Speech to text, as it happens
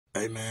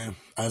Hey man,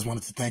 I just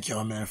wanted to thank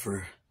y'all, man,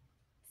 for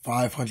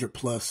 500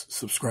 plus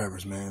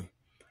subscribers, man.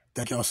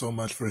 Thank y'all so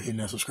much for hitting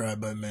that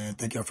subscribe button, man.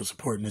 Thank y'all for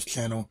supporting this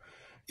channel.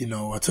 You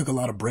know, I took a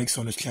lot of breaks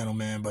on this channel,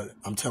 man, but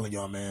I'm telling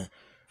y'all, man,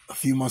 a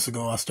few months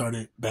ago, I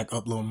started back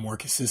uploading more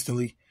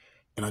consistently,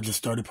 and I just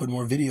started putting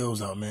more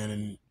videos out, man,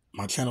 and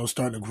my channel is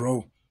starting to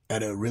grow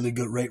at a really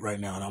good rate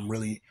right now, and I'm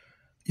really,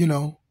 you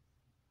know,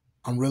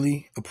 I'm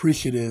really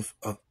appreciative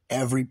of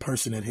every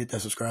person that hit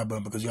that subscribe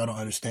button because y'all don't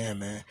understand,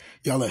 man.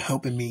 Y'all are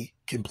helping me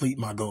complete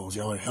my goals.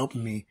 Y'all are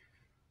helping me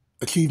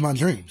achieve my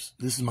dreams.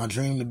 This is my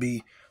dream to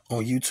be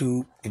on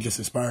YouTube and just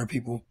inspire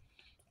people.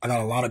 I got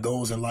a lot of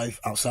goals in life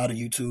outside of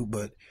YouTube,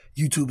 but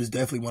YouTube is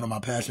definitely one of my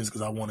passions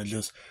because I want to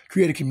just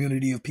create a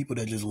community of people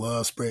that just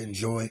love spreading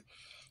joy,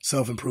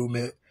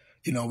 self-improvement.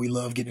 You know, we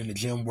love getting in the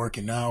gym,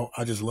 working out.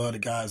 I just love the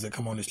guys that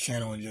come on this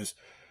channel and just,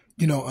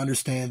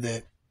 understand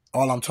that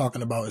all I'm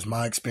talking about is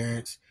my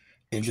experience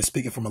and just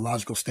speaking from a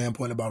logical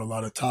standpoint about a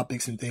lot of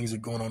topics and things that are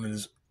going on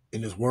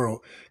in this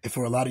world. And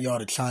for a lot of y'all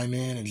to chime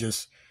in and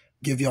just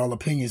give y'all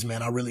opinions,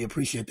 man, I really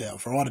appreciate that.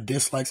 For all the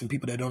dislikes and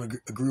people that don't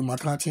agree with my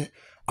content,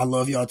 I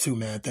love y'all too,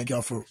 man. Thank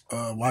y'all for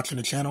watching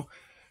the channel.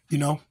 You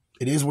know,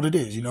 it is what it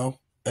is, you know.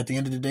 At the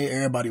end of the day,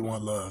 everybody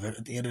want love.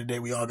 At the end of the day,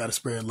 we all got to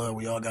spread love.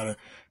 We all got to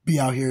be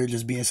out here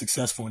just being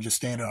successful and just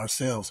standing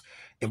ourselves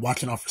and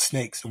watching out for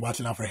snakes and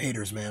watching out for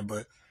haters, man.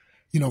 But,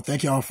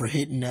 thank y'all for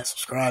hitting that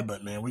subscribe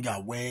button, man. We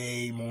got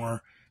way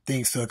more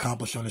things to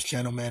accomplish on this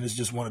channel, man. It's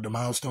just one of the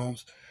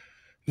milestones.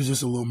 It's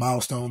just a little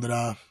milestone that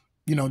I,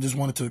 just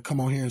wanted to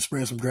come on here and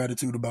spread some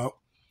gratitude about.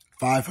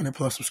 500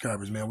 plus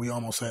subscribers, man. We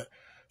almost at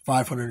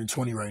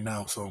 520 right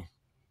now. So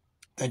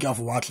thank y'all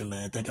for watching,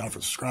 man. Thank y'all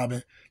for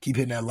subscribing. Keep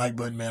hitting that like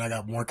button, man. I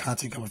got more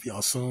content coming for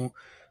y'all soon.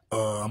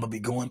 I'm going to be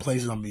going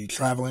places. I'm going to be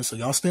traveling. So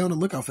y'all stay on the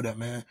lookout for that,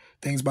 man.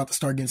 Things about to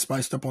start getting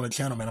spiced up on the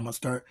channel, man. I'm going to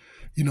start,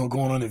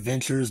 going on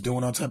adventures,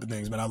 doing all type of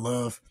things, man.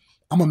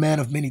 I'm a man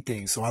of many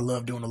things. So I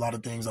love doing a lot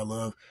of things. I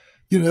love,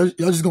 y'all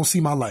just going to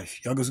see my life.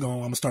 I'm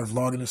going to start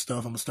vlogging and stuff.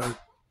 I'm going to start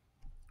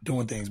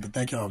doing things. But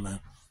thank y'all, man.